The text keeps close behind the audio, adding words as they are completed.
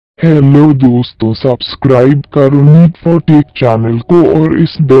Hello दोस्तों, subscribe करो need for take channel को और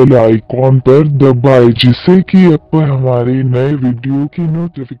इस बेल आइकॉन पर दबाएं जिससे कि आप हमारे नए वीडियो की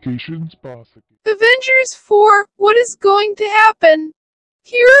नोटिफिकेशंस पा सकें। Avengers 4, what is going to happen?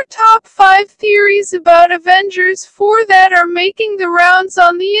 Here are top 5 theories about Avengers 4 that are making the rounds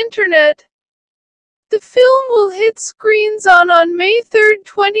on the internet. The film will hit screens on May 3,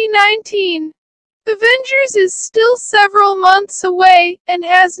 2019. Avengers is still several months away and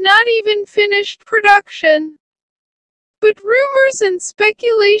has not even finished production. But rumors and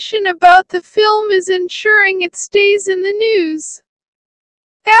speculation about the film is ensuring it stays in the news.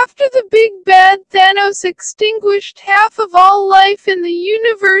 After the big bad Thanos extinguished half of all life in the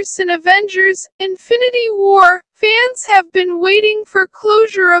universe in Avengers: Infinity War, fans have been waiting for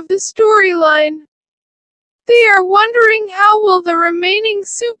closure of the storyline. They are wondering how will the remaining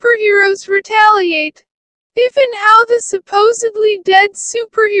superheroes retaliate, if and how the supposedly dead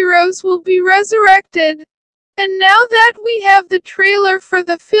superheroes will be resurrected. And now that we have the trailer for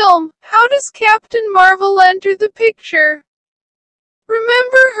the film, how does Captain Marvel enter the picture?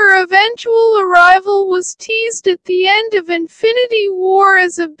 Remember, her eventual arrival was teased at the end of Infinity War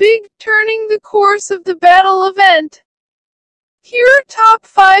as a big turning the course of the battle event. Here are top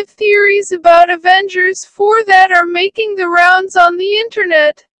 5 theories about Avengers 4 that are making the rounds on the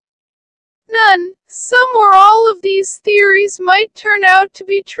internet. None, some or all of these theories might turn out to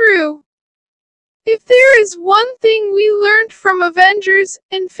be true. If there is one thing we learned from Avengers: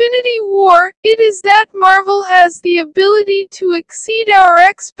 Infinity War, it is that Marvel has the ability to exceed our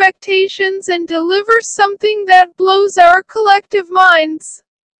expectations and deliver something that blows our collective minds.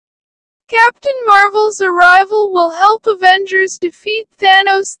 Captain Marvel's arrival will help Avengers defeat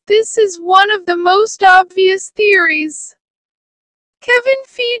Thanos. This is one of the most obvious theories. Kevin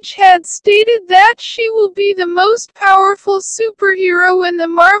Feige had stated that she will be the most powerful superhero in the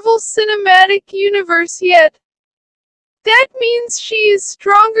Marvel Cinematic Universe yet. That means she is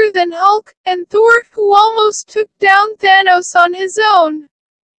stronger than Hulk and Thor, who almost took down Thanos on his own.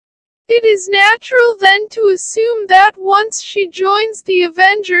 It is natural then to assume that once she joins the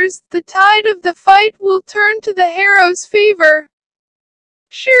Avengers, the tide of the fight will turn to the hero's favor.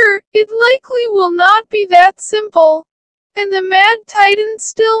 Sure, it likely will not be that simple, and the Mad Titan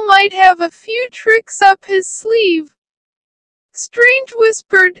still might have a few tricks up his sleeve. Strange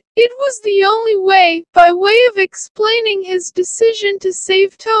whispered, it was the only way, by way of explaining his decision to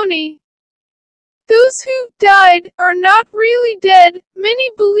save Tony. Those who died are not really dead. Many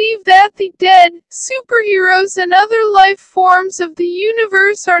believe that the dead, superheroes and other life forms of the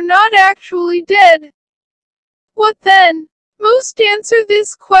universe are not actually dead. What then? Most answer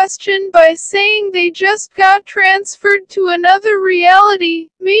this question by saying they just got transferred to another reality,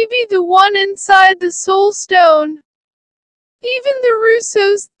 maybe the one inside the Soul Stone. Even the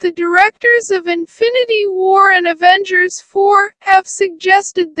Russos, the directors of Infinity War and Avengers 4, have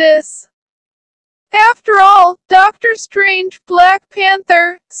suggested this. After all, Doctor Strange, Black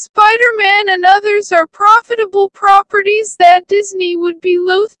Panther, Spider-Man and others are profitable properties that Disney would be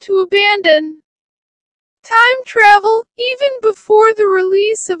loath to abandon. Time travel. Even before the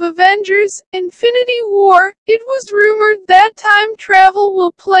release of Avengers: Infinity War, it was rumored that time travel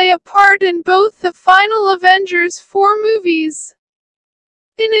will play a part in both the final Avengers 4 movies.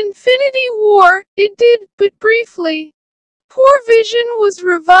 In Infinity War, it did, but briefly. Poor Vision was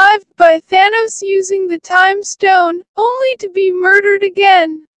revived by Thanos using the Time Stone, only to be murdered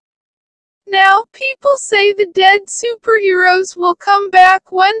again. Now, people say the dead superheroes will come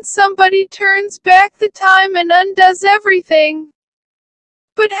back when somebody turns back the time and undoes everything.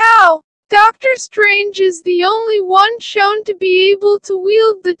 But how? Doctor Strange is the only one shown to be able to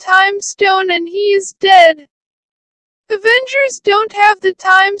wield the Time Stone and he is dead. Avengers don't have the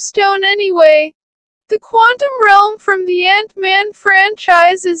Time Stone anyway. The quantum realm from the Ant-Man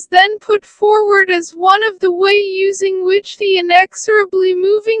franchise is then put forward as one of the ways using which the inexorably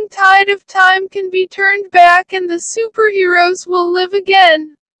moving tide of time can be turned back and the superheroes will live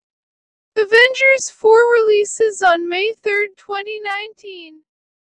again. Avengers 4 releases on May 3, 2019.